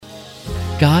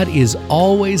God is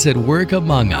always at work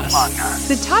among us.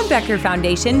 The Todd Becker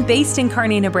Foundation, based in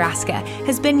Kearney, Nebraska,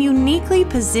 has been uniquely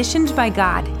positioned by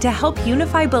God to help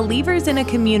unify believers in a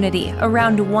community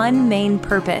around one main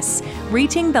purpose: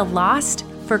 reaching the lost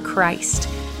for Christ.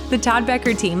 The Todd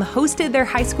Becker team hosted their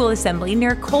high school assembly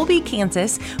near Colby,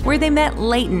 Kansas, where they met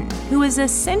Leighton, who is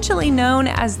essentially known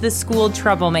as the school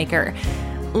troublemaker.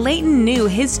 Leighton knew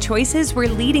his choices were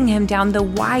leading him down the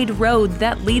wide road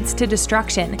that leads to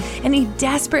destruction, and he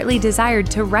desperately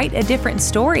desired to write a different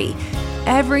story.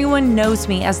 "Everyone knows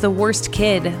me as the worst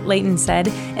kid," Leighton said,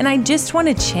 "and I just want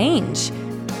to change."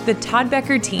 The Todd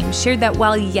Becker team shared that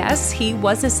while yes, he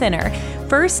was a sinner,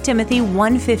 1 Timothy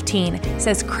 1:15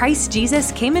 says Christ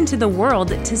Jesus came into the world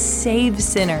to save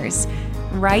sinners.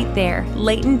 Right there,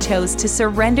 Leighton chose to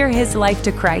surrender his life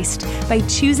to Christ by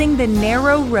choosing the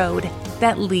narrow road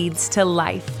that leads to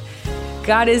life.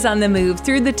 God is on the move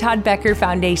through the Todd Becker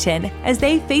Foundation as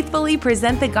they faithfully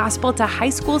present the gospel to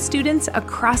high school students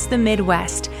across the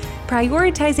Midwest,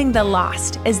 prioritizing the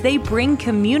lost as they bring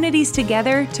communities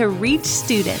together to reach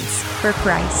students for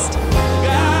Christ.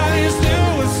 God is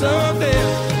doing something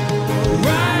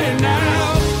right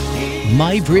now.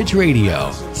 My Bridge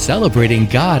Radio, celebrating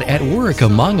God at work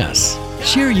among us.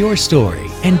 Share your story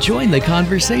and join the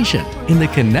conversation in the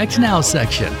Connect Now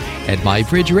section at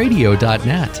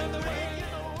mybridgeradio.net.